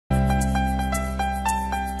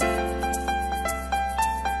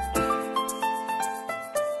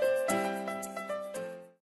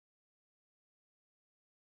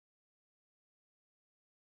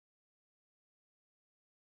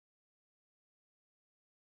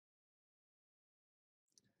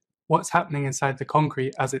what's happening inside the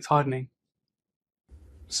concrete as it's hardening.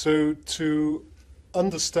 So to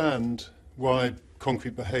understand why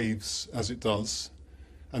concrete behaves as it does,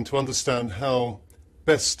 and to understand how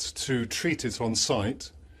best to treat it on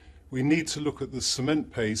site, we need to look at the cement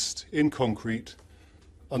paste in concrete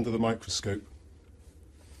under the microscope.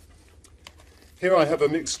 Here I have a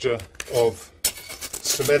mixture of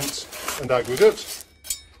cement and aggregate.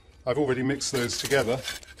 I've already mixed those together,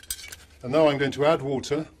 and now I'm going to add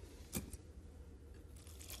water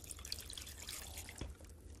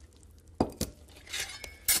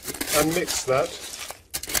and mix that.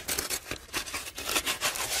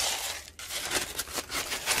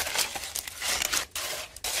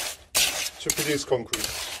 To produce concrete.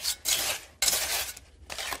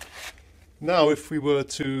 Now, if we were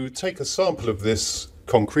to take a sample of this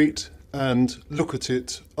concrete and look at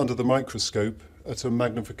it under the microscope at a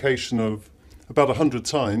magnification of about 100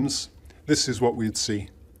 times, this is what we'd see.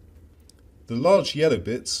 The large yellow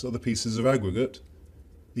bits are the pieces of aggregate.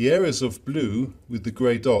 The areas of blue with the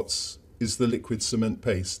grey dots is the liquid cement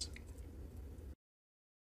paste.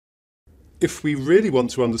 If we really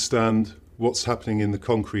want to understand what's happening in the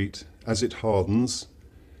concrete as it hardens,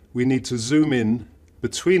 we need to zoom in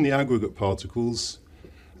between the aggregate particles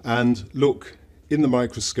and look in the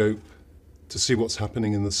microscope to see what's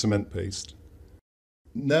happening in the cement paste.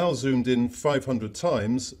 Now zoomed in 500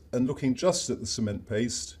 times and looking just at the cement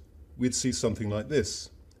paste, we'd see something like this.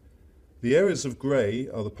 The areas of grey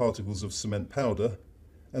are the particles of cement powder,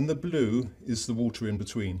 and the blue is the water in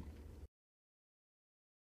between.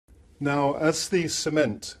 Now, as the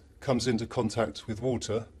cement comes into contact with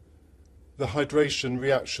water, the hydration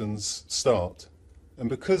reactions start, and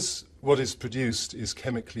because what is produced is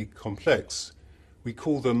chemically complex, we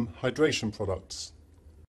call them hydration products.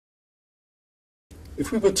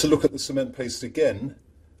 If we were to look at the cement paste again,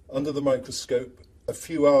 under the microscope, a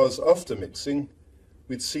few hours after mixing,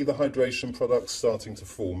 we'd see the hydration products starting to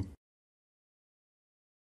form.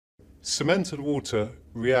 Cement and water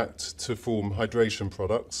react to form hydration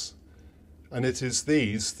products, and it is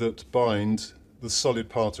these that bind the solid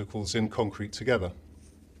particles in concrete together.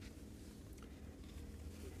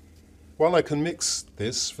 While I can mix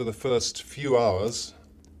this for the first few hours,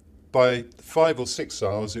 by 5 or 6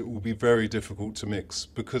 hours it will be very difficult to mix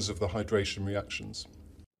because of the hydration reactions.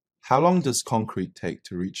 How long does concrete take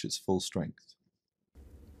to reach its full strength?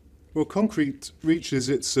 Well, concrete reaches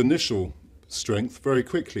its initial strength very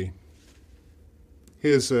quickly.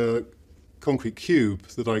 Here's a concrete cube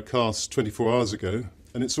that I cast 24 hours ago,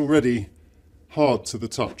 and it's already hard to the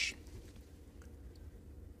touch.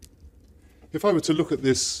 If I were to look at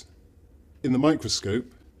this in the microscope,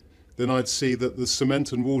 then I'd see that the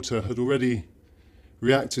cement and water had already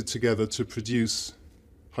reacted together to produce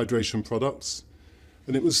hydration products,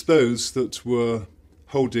 and it was those that were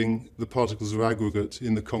holding the particles of aggregate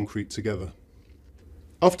in the concrete together.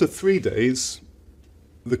 After 3 days,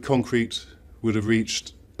 the concrete would have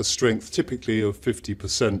reached a strength typically of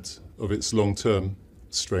 50% of its long-term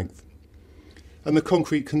strength. And the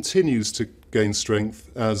concrete continues to gain strength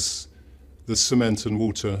as the cement and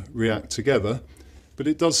water react together, but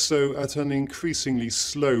it does so at an increasingly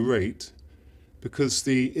slow rate because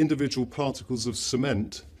the individual particles of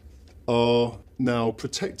cement are now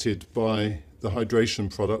protected by the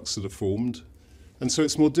hydration products that are formed, and so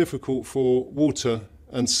it's more difficult for water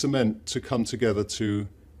and cement to come together to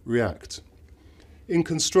react. In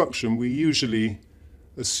construction, we usually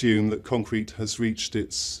assume that concrete has reached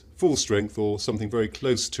its full strength or something very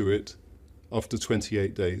close to it after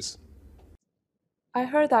 28 days. I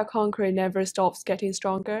heard that concrete never stops getting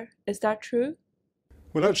stronger. Is that true?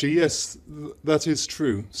 Well, actually, yes, that is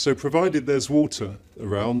true. So provided there's water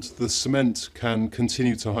around, the cement can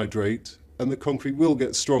continue to hydrate and the concrete will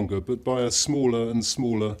get stronger, but by a smaller and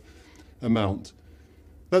smaller amount.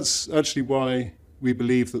 That's actually why we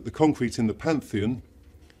believe that the concrete in the Pantheon,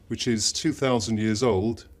 which is 2,000 years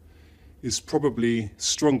old, is probably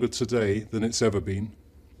stronger today than it's ever been.